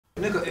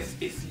Nico,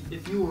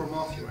 if you were a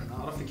Mafia right now,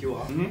 I don't think you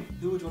are,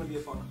 who would you want to be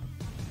a partner?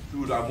 Who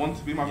would I want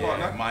to be my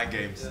partner? My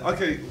games. Yeah.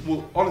 Okay,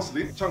 well,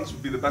 honestly, Chunks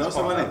would be the best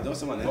partner. There was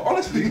someone in. But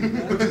honestly,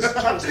 because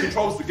Chunks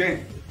controls the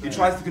game. He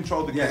tries to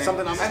control the game.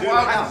 Something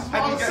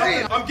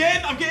I'm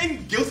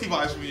getting guilty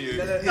vibes from you.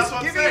 That's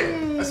what I'm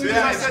saying. As soon as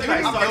I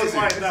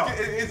said that,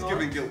 it is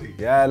giving guilty.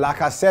 Yeah,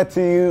 like I said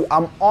to you,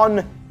 I'm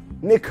on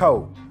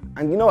Nico.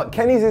 And you know what?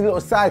 Kenny's his little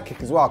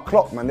sidekick as well.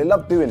 Clock, man. They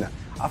love doing that.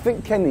 I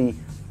think Kenny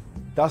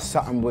does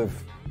something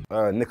with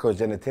Nico's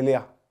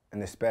genitalia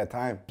in his spare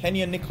time.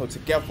 Kenny and Nico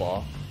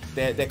together,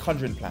 their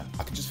conjuring plan.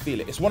 I can just feel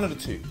it. It's one of the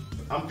two.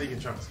 I'm thinking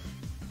Chunks.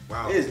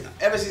 Wow. It is.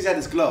 Ever since he had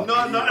his glove. No.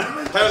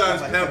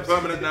 Hairline's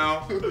permanent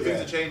now. Things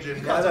are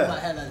changing.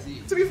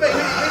 To be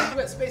fair, he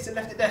went space and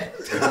left it there.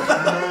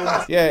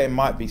 Yeah, it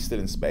might be still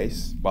in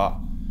space, but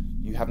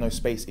you have no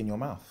space in your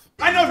mouth.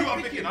 I know who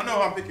I'm picking.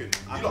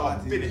 You lot are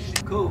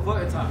finished. Cool,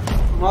 voting time.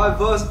 My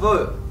first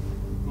vote,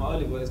 my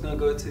only vote is going to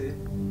go to...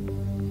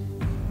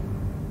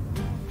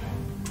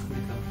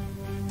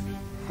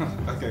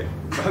 Okay,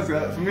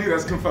 for me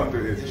that's confirmed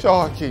it is.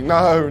 Sharky,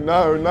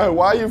 no.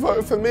 Why are you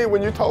voting for me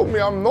when you told me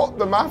I'm not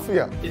the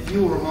Mafia? If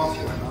you were a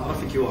Mafia right now, I don't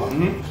think you are.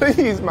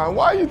 Please, man,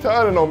 why are you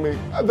turning on me?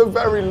 At the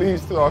very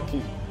least,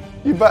 Sharky,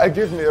 you better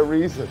give me a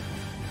reason.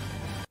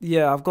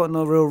 Yeah, I've got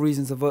no real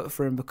reason to vote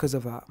for him because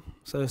of that,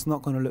 so it's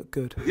not going to look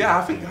good. Yeah,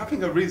 I think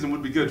a reason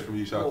would be good from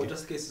you, Sharky. Oh,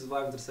 just in case he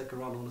survives to the second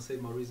round, I want to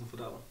save my reason for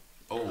that one.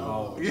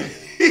 Oh.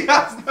 He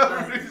has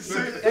no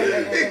reason.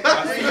 I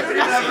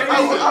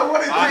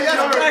wanted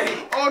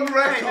to go on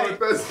record.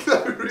 There's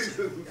no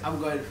reason. I'm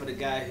going for the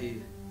guy who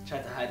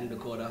tried to hide in the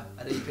corner.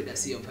 I know you picked that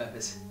C on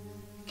purpose.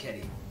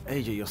 Kenny.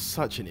 AJ, you're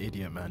such an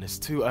idiot, man. It's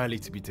too early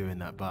to be doing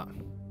that, but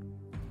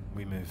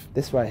we move.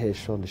 This right here is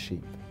Shaun the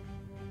Sheep.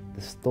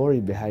 The story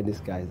behind this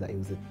guy is that he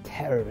was a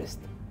terrorist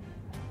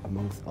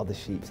amongst other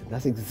sheep. And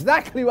that's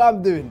exactly what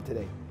I'm doing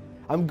today.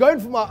 I'm going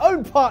for my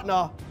own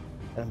partner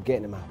and I'm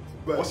getting him out.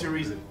 What's your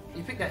reason?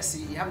 You picked that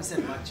C, you haven't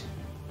said much.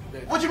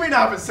 What do you mean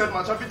I haven't said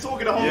much? I've been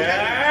talking the whole game.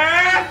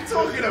 I've been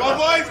talking about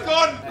my boy's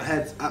gone. My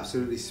head's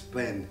absolutely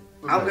spent.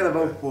 I'm going to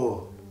vote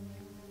for...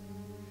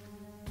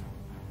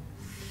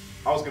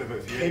 I was going to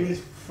vote for you.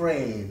 Kenny's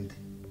friend,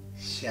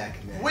 Shaq.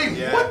 Wait,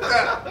 what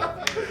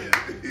the?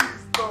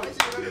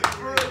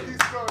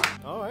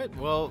 All right,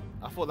 well,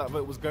 I thought that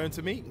vote was going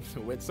to me.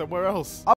 It went somewhere else.